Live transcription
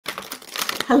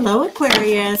Hello,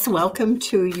 Aquarius. Welcome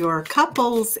to your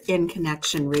couples in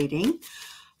connection reading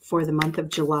for the month of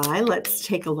July. Let's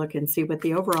take a look and see what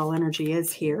the overall energy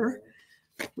is here.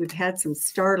 We've had some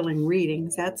startling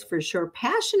readings, that's for sure.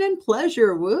 Passion and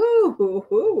pleasure.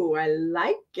 Woo, I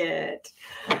like it.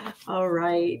 All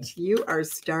right. You are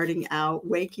starting out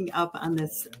waking up on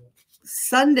this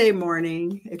Sunday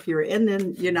morning, if you're in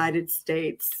the United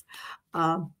States,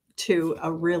 to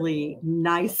a really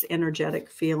nice, energetic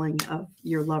feeling of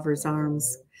your lover's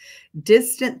arms.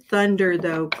 Distant thunder,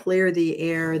 though, clear the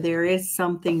air. There is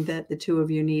something that the two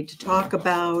of you need to talk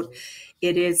about.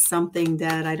 It is something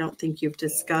that I don't think you've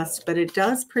discussed, but it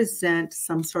does present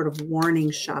some sort of warning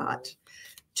shot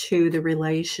to the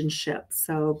relationship.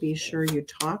 So be sure you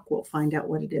talk. We'll find out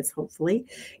what it is, hopefully.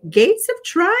 Gates of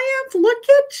triumph. Look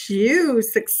at you.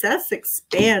 Success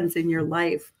expands in your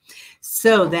life.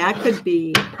 So that could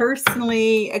be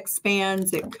personally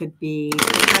expands. It could be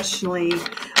professionally.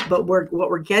 But what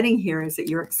we're getting here is that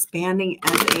you're expanding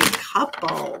as a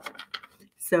couple.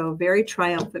 So very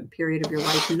triumphant period of your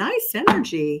life. Nice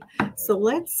energy. So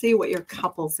let's see what your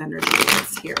couple's energy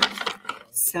is here.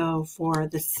 So for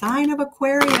the sign of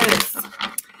Aquarius,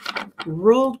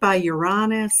 ruled by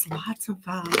Uranus, lots of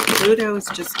Pluto's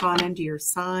just gone into your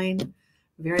sign.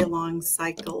 Very long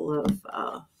cycle of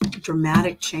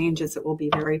dramatic changes. It will be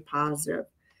very positive,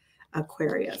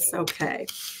 Aquarius. Okay.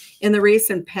 In the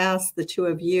recent past, the two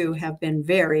of you have been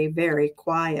very, very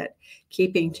quiet,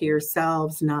 keeping to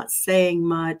yourselves, not saying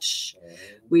much.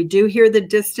 We do hear the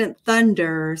distant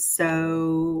thunder,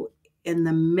 so in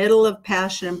the middle of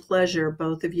passion and pleasure,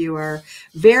 both of you are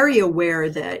very aware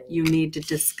that you need to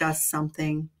discuss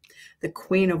something. The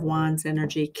Queen of Wands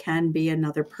energy can be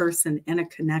another person in a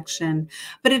connection,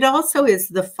 but it also is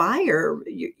the fire.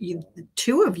 The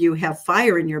two of you have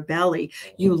fire in your belly.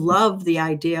 You love the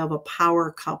idea of a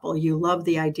power couple. You love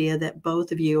the idea that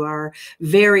both of you are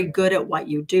very good at what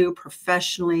you do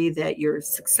professionally, that you're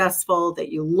successful,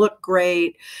 that you look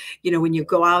great. You know, when you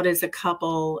go out as a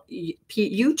couple,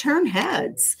 you turn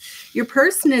heads. Your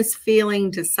person is feeling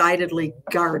decidedly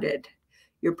guarded.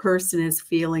 Your person is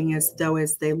feeling as though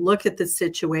as they look at the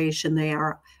situation, they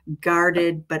are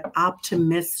guarded but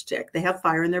optimistic. They have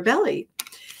fire in their belly.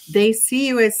 They see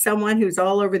you as someone who's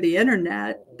all over the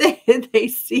internet. They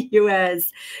see you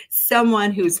as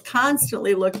someone who's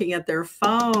constantly looking at their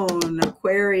phone,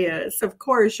 Aquarius. Of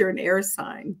course, you're an air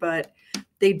sign, but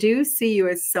they do see you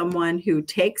as someone who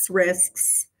takes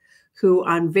risks, who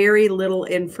on very little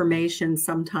information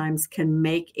sometimes can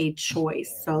make a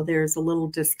choice. So there's a little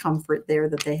discomfort there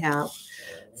that they have.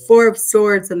 Four of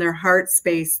Swords in their heart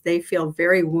space, they feel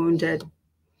very wounded.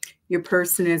 Your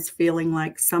person is feeling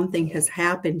like something has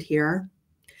happened here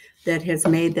that has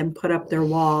made them put up their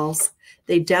walls.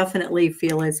 They definitely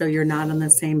feel as though you're not on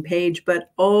the same page, but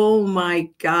oh my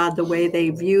God, the way they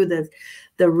view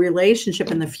the relationship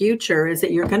in the future is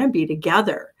that you're going to be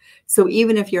together. So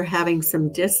even if you're having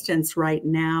some distance right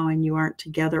now and you aren't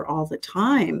together all the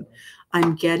time,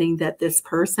 I'm getting that this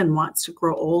person wants to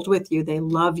grow old with you. They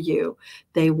love you.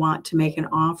 They want to make an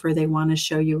offer. They want to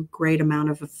show you a great amount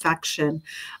of affection.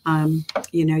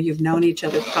 You know, you've known each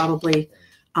other probably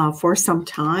for some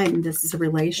time. This is a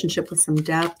relationship with some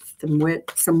depth,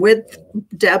 some width,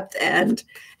 depth, and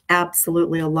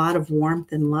absolutely a lot of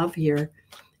warmth and love here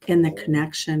in the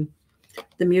connection.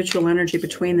 The mutual energy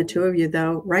between the two of you,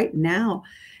 though, right now,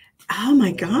 oh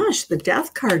my gosh, the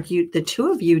death card, the two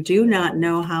of you do not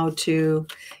know how to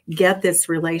get this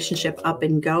relationship up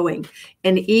and going.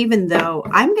 And even though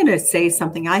I'm going to say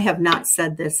something, I have not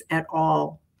said this at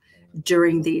all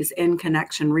during these in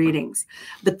connection readings,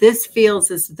 but this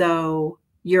feels as though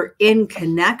you're in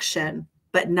connection,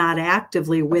 but not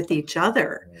actively with each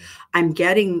other. I'm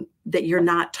getting that you're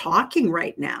not talking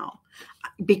right now.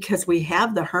 Because we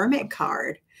have the Hermit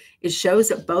card, it shows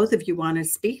that both of you want to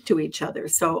speak to each other.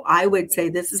 So I would say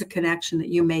this is a connection that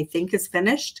you may think is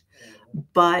finished,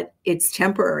 but it's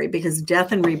temporary because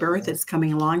death and rebirth is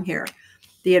coming along here.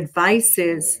 The advice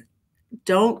is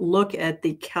don't look at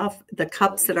the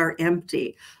cups that are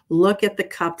empty. Look at the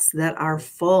cups that are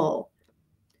full.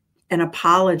 An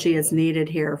apology is needed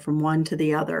here from one to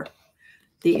the other.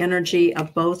 The energy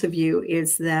of both of you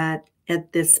is that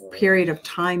at this period of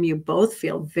time, you both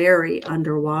feel very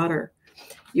underwater.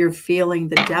 You're feeling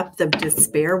the depth of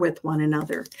despair with one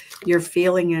another. You're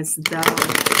feeling as though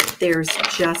there's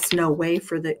just no way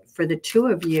for the two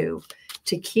of you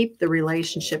to keep the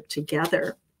relationship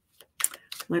together.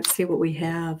 Let's see what we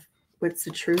have. What's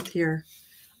the truth here?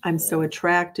 I'm so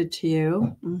attracted to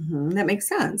you. That makes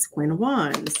sense. Queen of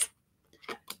Wands.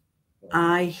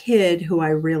 I hid who I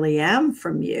really am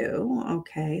from you.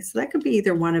 Okay, so that could be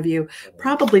either one of you,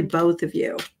 probably both of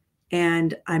you.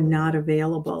 And I'm not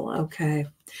available. Okay.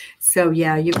 So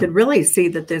yeah, you could really see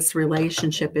that this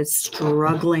relationship is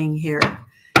struggling here,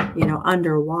 you know,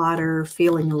 underwater,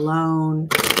 feeling alone,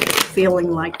 feeling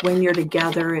like when you're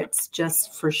together, it's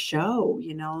just for show.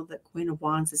 You know, the Queen of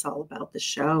Wands is all about the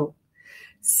show.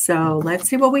 So let's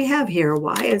see what we have here.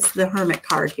 Why is the Hermit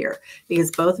card here?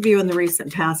 Because both of you in the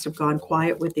recent past have gone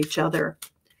quiet with each other.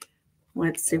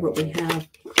 Let's see what we have.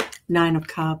 Nine of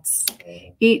Cups.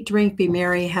 Eat, drink, be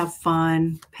merry, have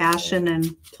fun, passion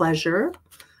and pleasure.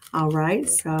 All right.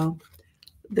 So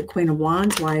the Queen of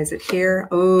Wands, why is it here?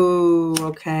 Oh,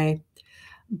 okay.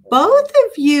 Both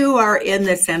of you are in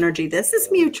this energy. This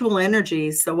is mutual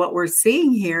energy. So what we're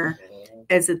seeing here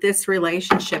is that this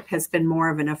relationship has been more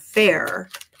of an affair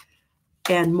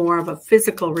and more of a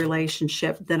physical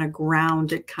relationship than a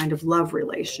grounded kind of love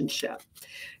relationship.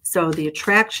 So the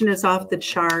attraction is off the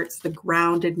charts. The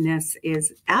groundedness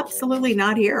is absolutely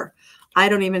not here. I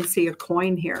don't even see a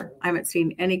coin here. I haven't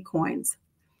seen any coins.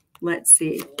 Let's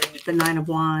see. The Nine of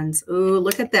Wands. Ooh,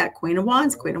 look at that. Queen of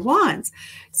Wands, Queen of Wands.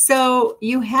 So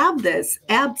you have this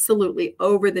absolutely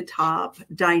over the top,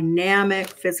 dynamic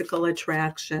physical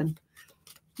attraction.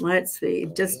 Let's see.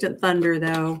 Distant thunder,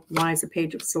 though. Why is a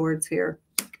Page of Swords here?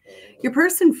 Your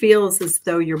person feels as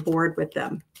though you're bored with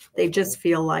them. They just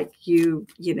feel like you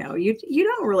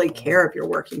don't really care if you're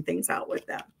working things out with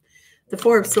them. The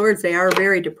Four of Swords, they are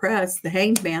very depressed. The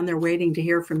Hanged Man, they're waiting to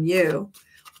hear from you.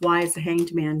 Why is the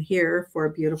Hanged Man here for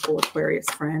beautiful Aquarius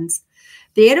friends?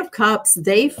 The Eight of Cups,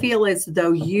 they feel as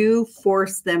though you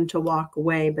forced them to walk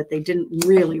away, but they didn't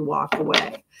really walk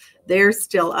away. They're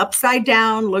still upside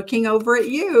down looking over at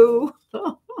you.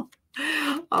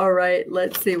 All right,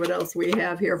 let's see what else we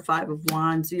have here. Five of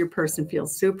Wands. Your person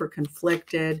feels super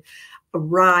conflicted,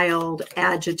 riled,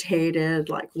 agitated,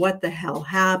 like what the hell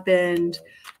happened?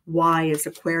 Why is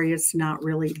Aquarius not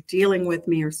really dealing with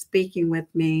me or speaking with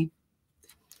me?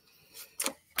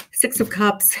 Six of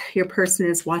Cups, your person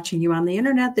is watching you on the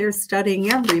internet. They're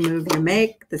studying every move you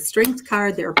make. The Strength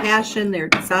card, their passion, their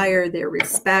desire, their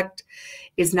respect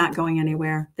is not going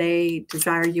anywhere. They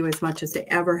desire you as much as they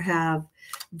ever have.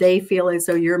 They feel as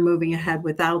though you're moving ahead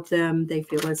without them. They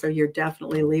feel as though you're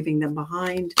definitely leaving them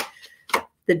behind.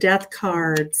 The Death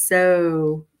card.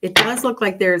 So it does look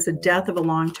like there's a death of a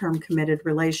long-term committed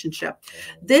relationship.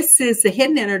 This is the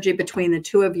hidden energy between the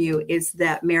two of you, is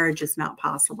that marriage is not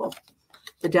possible.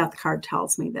 The Death card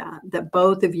tells me that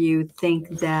both of you think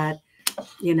that,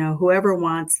 you know, whoever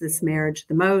wants this marriage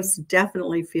the most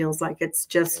definitely feels like it's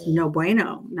just no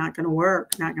bueno, not going to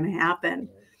work, not going to happen.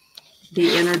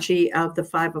 The energy of the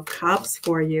Five of Cups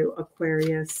for you,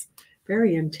 Aquarius.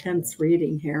 Very intense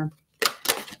reading here.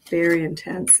 Very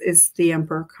intense is the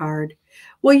Emperor card.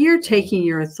 Well, you're taking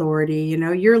your authority, you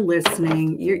know, you're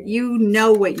listening, you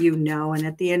know what you know, and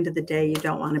at the end of the day, you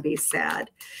don't want to be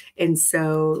sad. And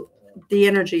so the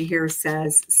energy here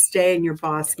says stay in your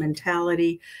boss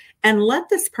mentality and let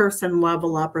this person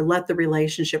level up, or let the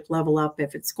relationship level up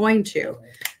if it's going to.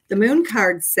 The Moon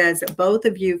card says that both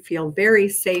of you feel very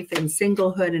safe in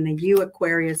singlehood, and you,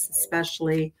 Aquarius,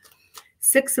 especially.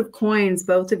 Six of Coins,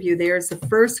 both of you, there's the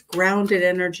first grounded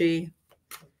energy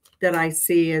that I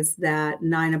see is that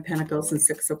Nine of Pentacles and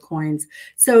Six of Coins.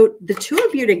 So the two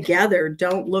of you together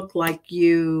don't look like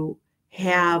you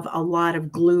have a lot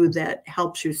of glue that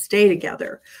helps you stay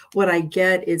together. What I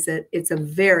get is that it's a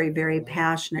very, very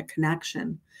passionate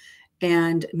connection.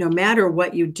 And no matter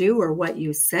what you do or what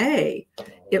you say,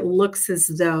 it looks as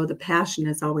though the passion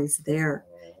is always there.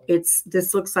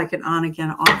 This looks like an on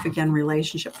again, off again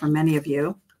relationship for many of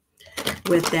you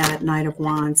with that Knight of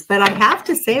Wands. But I have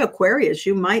to say, Aquarius,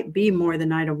 you might be more the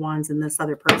Knight of Wands than this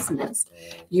other person is.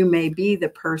 You may be the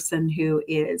person who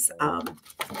is,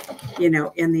 you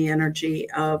know, in the energy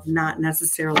of not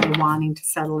necessarily wanting to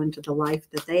settle into the life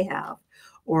that they have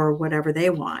or whatever they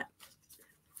want.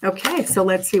 Okay, so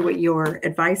let's see what your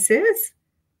advice is.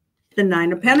 The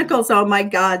Nine of Pentacles. Oh my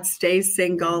God, stay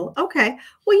single. Okay.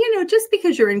 Well, you know, just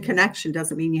because you're in connection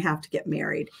doesn't mean you have to get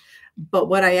married. But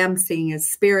what I am seeing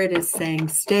is Spirit is saying,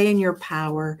 stay in your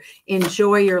power,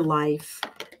 enjoy your life,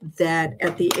 that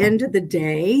at the end of the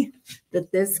day,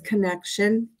 that this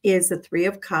connection is the Three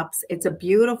of Cups. It's a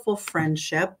beautiful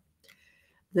friendship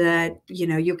that, you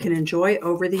know, you can enjoy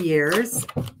over the years.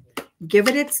 Give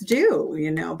it its due,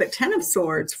 you know, but Ten of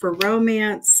Swords for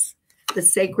romance, the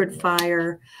Sacred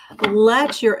Fire.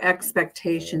 Let your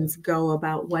expectations go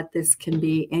about what this can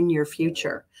be in your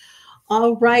future.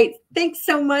 All right. Thanks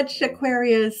so much,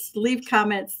 Aquarius. Leave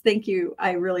comments. Thank you.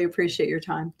 I really appreciate your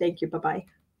time. Thank you. Bye-bye.